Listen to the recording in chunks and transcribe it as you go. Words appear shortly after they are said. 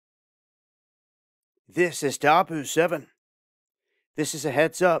This is Dabu 7. This is a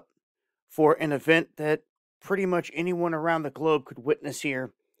heads up for an event that pretty much anyone around the globe could witness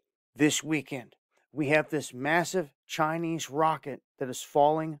here this weekend. We have this massive Chinese rocket that is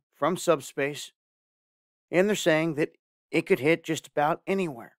falling from subspace, and they're saying that it could hit just about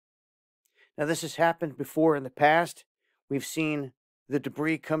anywhere. Now, this has happened before in the past. We've seen the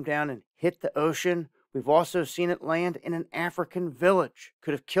debris come down and hit the ocean. We've also seen it land in an African village.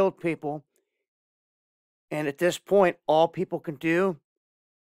 Could have killed people. And at this point, all people can do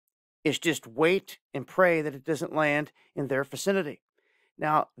is just wait and pray that it doesn't land in their vicinity.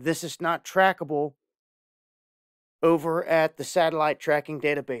 Now, this is not trackable over at the satellite tracking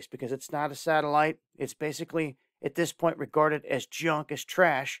database because it's not a satellite. It's basically, at this point, regarded as junk, as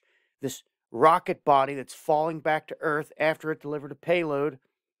trash. This rocket body that's falling back to Earth after it delivered a payload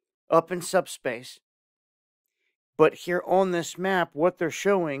up in subspace. But here on this map, what they're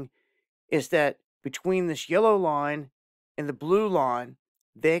showing is that between this yellow line and the blue line,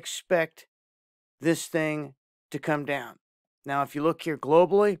 they expect this thing to come down. Now, if you look here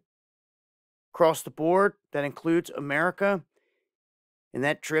globally, across the board, that includes America, and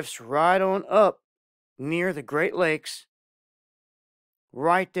that drifts right on up near the Great Lakes,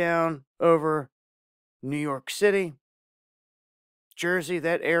 right down over New York City, Jersey,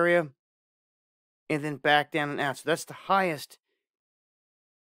 that area, and then back down and out. So that's the highest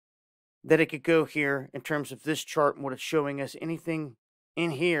that it could go here in terms of this chart and what it's showing us. Anything in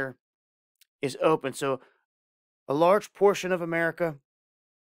here is open. So a large portion of America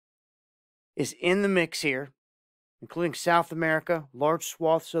is in the mix here, including South America, large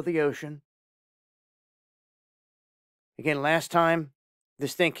swaths of the ocean. Again, last time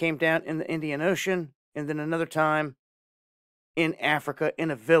this thing came down in the Indian Ocean, and then another time in Africa in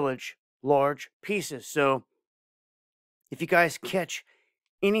a village, large pieces. So if you guys catch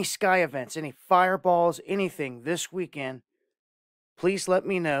any sky events, any fireballs, anything this weekend, please let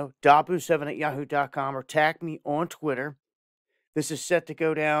me know, dabu7@yahoo.com, or tag me on Twitter. This is set to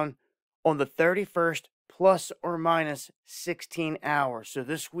go down on the 31st, plus or minus 16 hours. So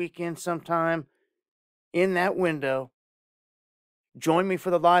this weekend sometime in that window, join me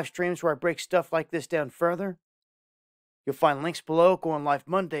for the live streams where I break stuff like this down further. You'll find links below. Going live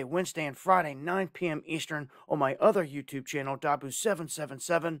Monday, Wednesday, and Friday, 9 p.m. Eastern on my other YouTube channel,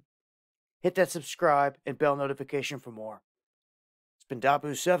 Dabu777. Hit that subscribe and bell notification for more. It's been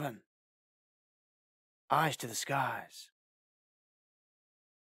Dabu7. Eyes to the skies.